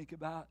awesome to think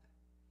about?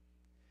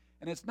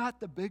 And it's not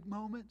the big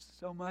moments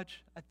so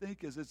much, I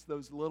think, as it's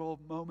those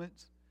little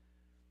moments.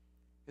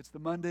 It's the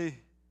Monday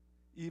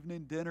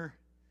evening dinner,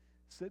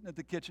 sitting at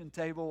the kitchen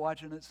table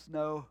watching it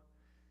snow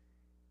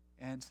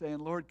and saying,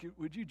 Lord,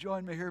 would you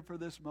join me here for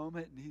this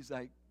moment? And he's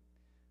like,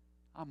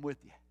 I'm with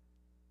you.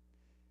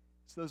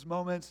 It's those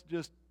moments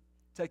just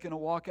taking a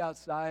walk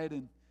outside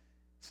and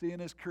seeing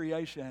his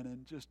creation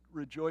and just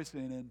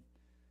rejoicing and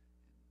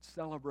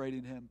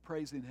celebrating him,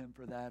 praising him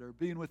for that, or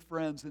being with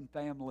friends and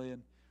family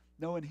and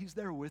knowing he's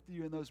there with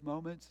you in those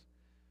moments.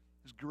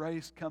 His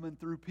grace coming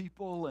through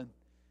people, and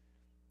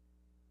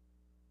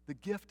the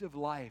gift of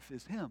life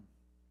is him.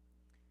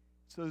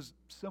 It's those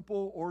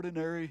simple,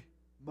 ordinary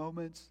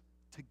moments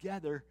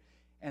together,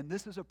 and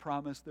this is a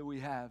promise that we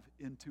have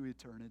into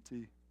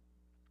eternity.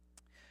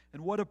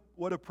 And what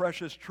a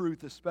precious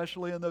truth,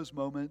 especially in those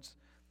moments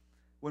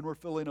when we're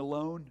feeling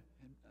alone.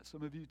 And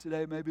some of you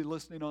today may be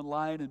listening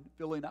online and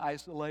feeling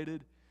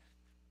isolated.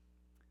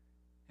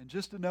 And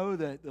just to know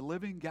that the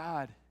living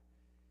God,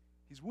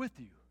 he's with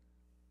you.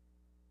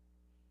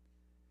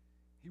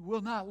 He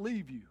will not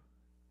leave you.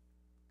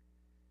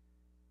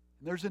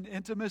 And there's an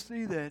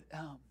intimacy that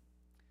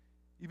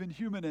even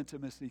human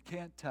intimacy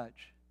can't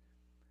touch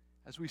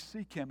as we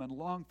seek him and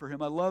long for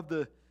him. I love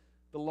the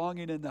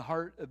longing in the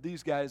heart of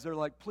these guys. They're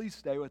like, please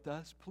stay with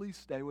us. Please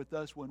stay with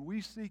us. When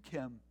we seek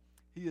him,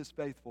 he is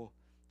faithful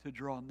to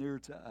draw near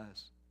to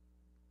us.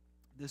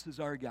 This is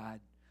our God.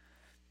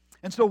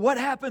 And so what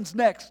happens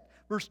next?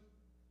 Verse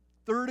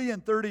 30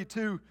 and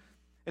 32,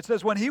 it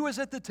says, when he was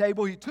at the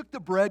table, he took the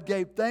bread,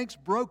 gave thanks,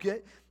 broke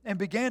it, and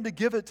began to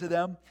give it to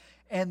them.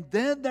 And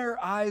then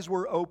their eyes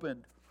were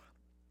opened,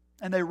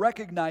 and they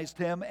recognized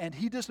him, and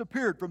he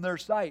disappeared from their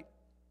sight.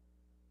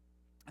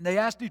 And they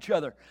asked each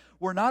other,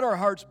 were not our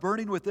hearts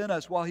burning within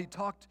us while he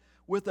talked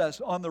with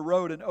us on the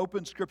road and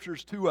opened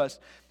scriptures to us?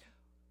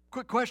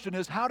 Quick question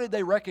is, how did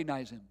they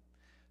recognize him?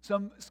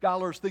 Some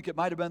scholars think it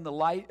might have been the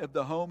light of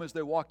the home as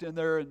they walked in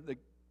there and the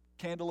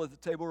candle at the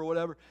table or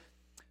whatever.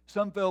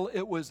 Some feel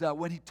it was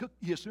when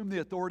he assumed the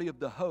authority of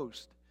the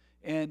host.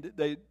 And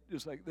they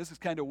just like, this is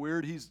kind of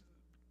weird. He's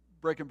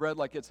breaking bread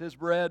like it's his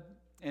bread,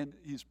 and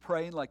he's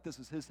praying like this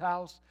is his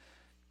house.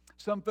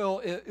 Some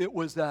feel it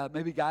was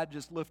maybe God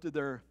just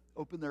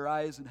opened their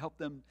eyes and helped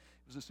them.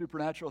 It was a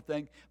supernatural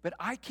thing. But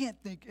I can't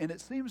think, and it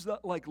seems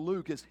like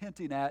Luke is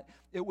hinting at,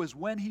 it was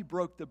when he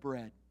broke the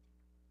bread.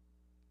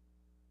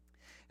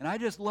 And I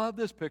just love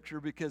this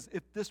picture because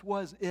if this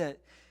was it,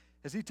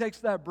 as he takes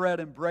that bread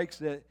and breaks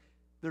it,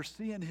 they're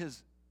seeing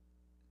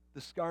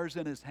the scars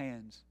in his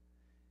hands.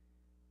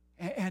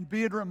 And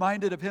being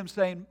reminded of him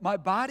saying, my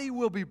body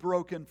will be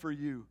broken for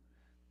you.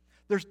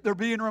 They're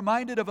being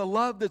reminded of a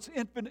love that's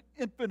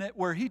infinite,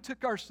 where he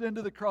took our sin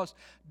to the cross,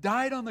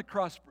 died on the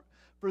cross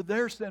for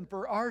their sin,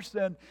 for our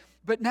sin.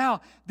 But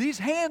now, these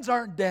hands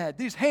aren't dead.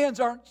 These hands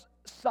aren't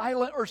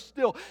silent or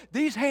still.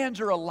 These hands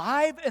are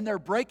alive, and they're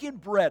breaking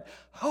bread.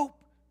 Hope.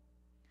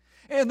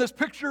 And this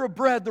picture of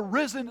bread, the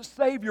risen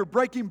Savior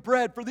breaking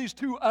bread for these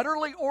two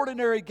utterly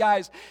ordinary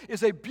guys,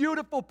 is a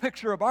beautiful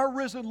picture of our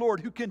risen Lord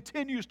who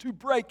continues to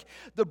break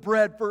the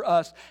bread for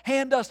us,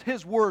 hand us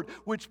his word,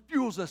 which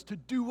fuels us to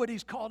do what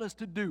he's called us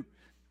to do.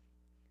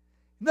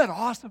 Isn't that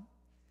awesome?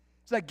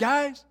 It's like,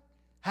 guys,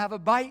 have a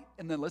bite,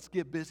 and then let's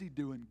get busy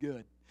doing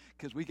good,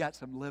 because we got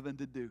some living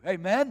to do.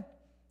 Amen?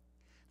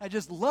 I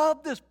just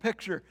love this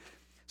picture.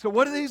 So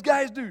what do these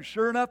guys do?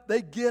 Sure enough,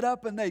 they get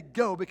up and they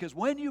go, because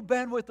when you've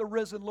been with the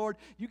risen Lord,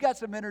 you got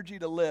some energy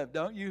to live,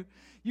 don't you?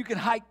 You can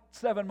hike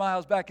 7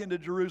 miles back into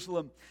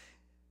Jerusalem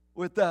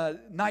with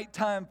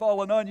nighttime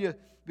falling on you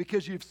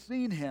because you've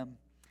seen him.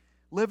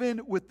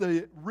 Living with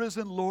the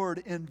risen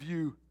Lord in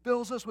view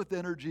fills us with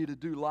energy to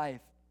do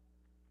life.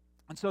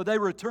 And so they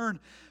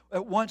return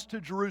at once to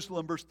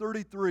Jerusalem. Verse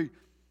 33,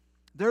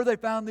 there they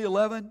found the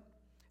 11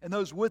 and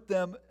those with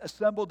them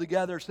assembled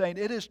together, saying,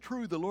 it is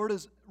true, the Lord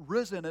has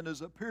risen and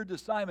has appeared to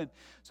Simon.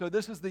 So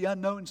this is the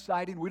unknown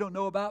sighting we don't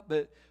know about,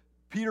 but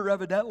Peter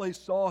evidently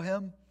saw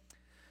him.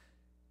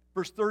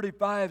 Verse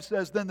 35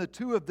 says, then the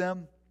two of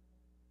them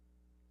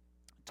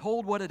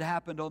told what had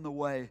happened on the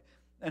way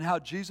and how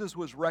Jesus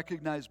was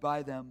recognized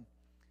by them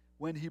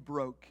when he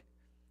broke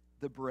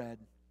the bread.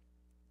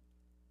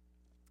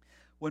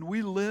 When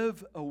we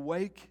live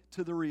awake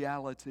to the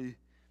reality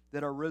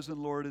that our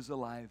risen Lord is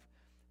alive,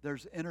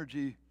 there's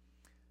energy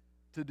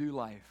to do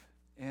life.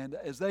 And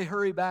as they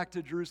hurry back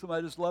to Jerusalem,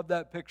 I just love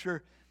that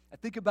picture. I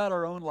think about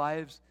our own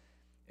lives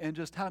and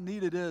just how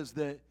neat it is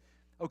that,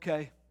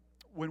 okay,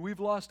 when we've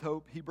lost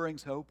hope, he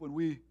brings hope. When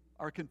we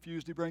are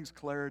confused, he brings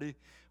clarity.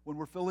 When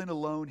we're feeling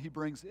alone, he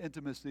brings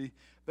intimacy.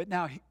 But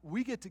now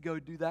we get to go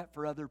do that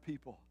for other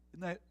people.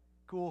 Isn't that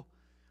cool?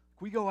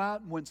 We go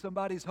out, and when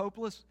somebody's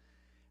hopeless,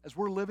 as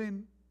we're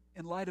living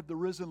in light of the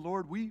risen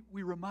Lord, we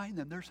remind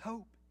them there's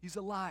hope. He's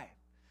alive.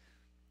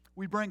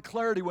 We bring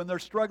clarity when they're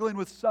struggling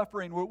with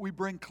suffering. We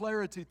bring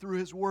clarity through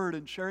his word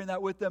and sharing that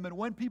with them. And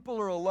when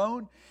people are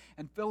alone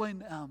and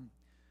feeling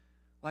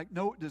like,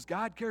 no, does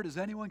God care? Does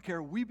anyone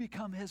care? We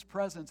become his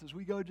presence as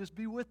we go just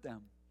be with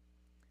them.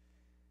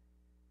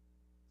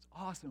 It's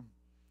awesome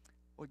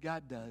what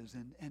God does.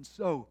 And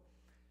so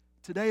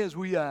today as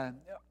we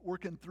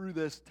working through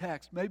this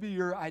text, maybe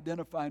you're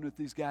identifying with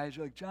these guys.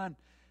 You're like, John,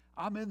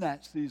 I'm in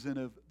that season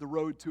of the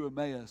road to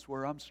Emmaus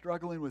where I'm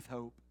struggling with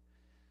hope.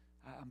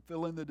 I'm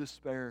feeling the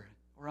despair,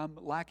 or I'm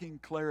lacking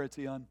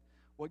clarity on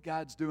what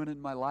God's doing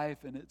in my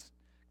life, and it's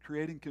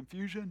creating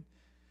confusion,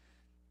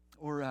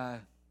 or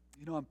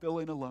I'm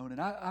feeling alone.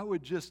 And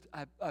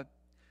I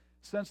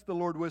sense the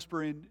Lord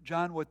whispering,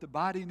 John, what the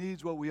body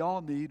needs, what we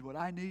all need, what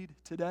I need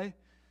today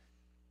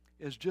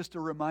is just a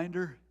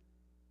reminder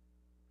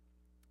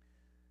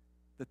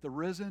that the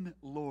risen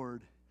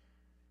Lord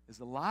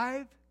is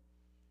alive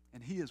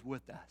and He is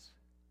with us.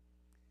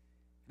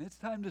 And it's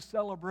time to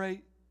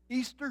celebrate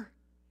Easter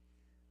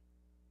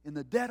in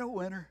the dead of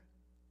winter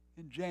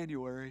in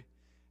January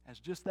as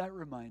just that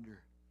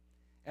reminder.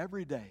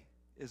 Every day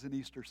is an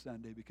Easter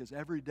Sunday because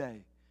every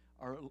day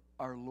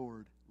our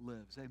Lord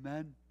lives.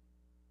 Amen?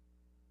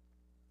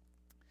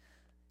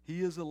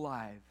 He is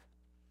alive.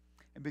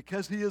 And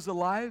because He is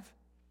alive,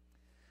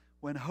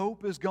 when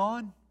hope is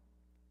gone,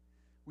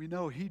 we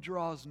know He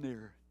draws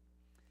near.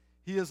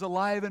 He is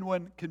alive, and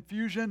when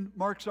confusion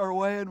marks our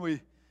way and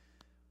we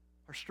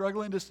are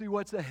struggling to see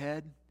what's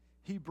ahead,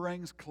 He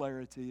brings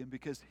clarity. And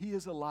because He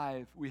is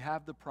alive, we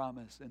have the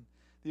promise and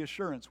the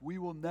assurance we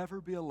will never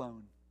be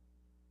alone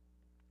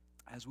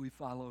as we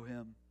follow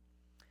Him.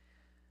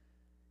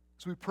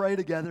 As we pray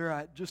together,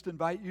 I just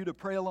invite you to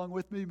pray along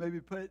with me. Maybe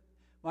put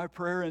my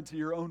prayer into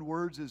your own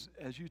words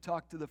as you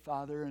talk to the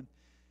Father and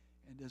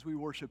as we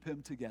worship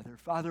Him together.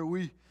 Father,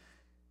 we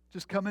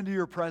just come into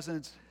your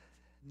presence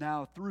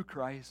now through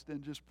Christ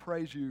and just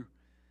praise you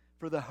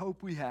for the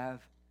hope we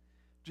have.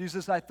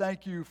 Jesus, I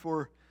thank you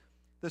for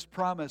this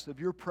promise of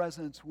your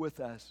presence with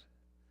us,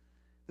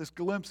 this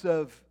glimpse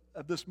of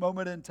this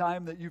moment in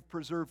time that you've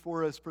preserved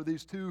for us, for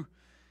these two,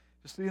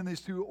 just seeing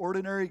these two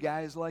ordinary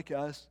guys like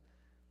us,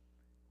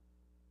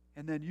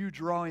 and then you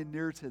drawing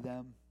near to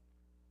them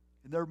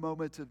in their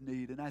moments of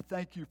need. And I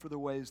thank you for the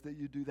ways that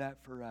you do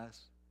that for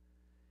us.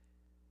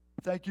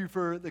 Thank you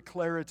for the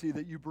clarity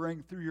that you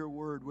bring through your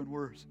word when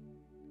we're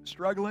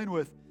struggling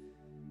with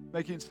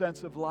making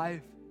sense of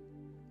life.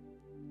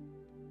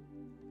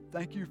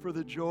 Thank you for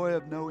the joy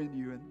of knowing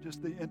you and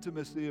just the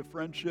intimacy of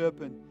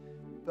friendship and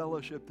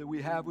fellowship that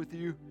we have with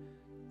you.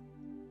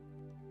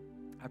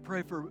 I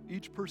pray for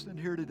each person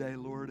here today,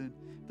 Lord, and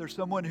if there's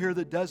someone here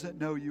that doesn't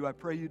know you, I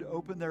pray you to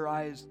open their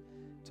eyes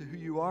to who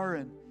you are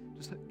and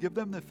just give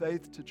them the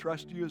faith to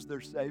trust you as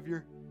their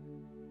Savior,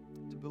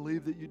 to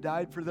believe that you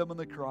died for them on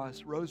the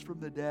cross, rose from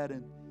the dead,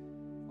 and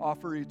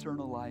offer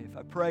eternal life.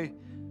 I pray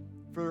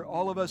for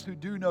all of us who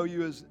do know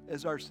you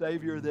as our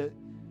Savior,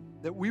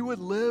 that we would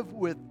live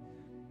with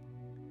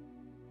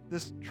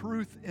this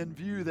truth in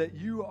view that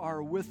you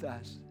are with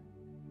us,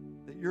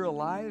 that you're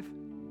alive,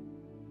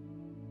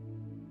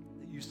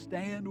 that you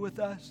stand with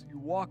us, you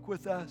walk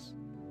with us,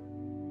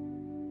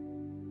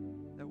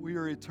 that we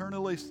are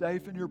eternally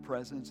safe in your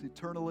presence,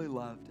 eternally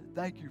loved.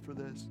 Thank you for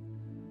this.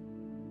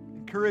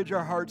 Encourage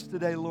our hearts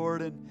today,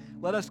 Lord, and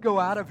let us go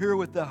out of here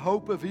with the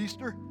hope of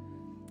Easter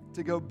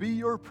to go be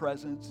your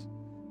presence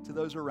to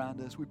those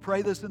around us. We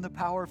pray this in the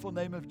powerful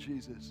name of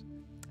Jesus.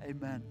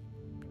 Amen.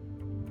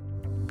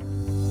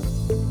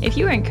 If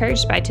you were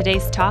encouraged by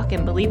today's talk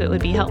and believe it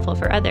would be helpful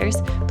for others,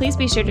 please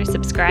be sure to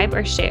subscribe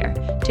or share.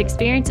 To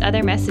experience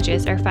other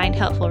messages or find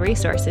helpful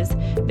resources,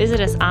 visit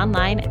us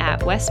online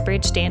at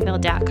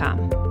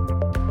westbridgedanville.com.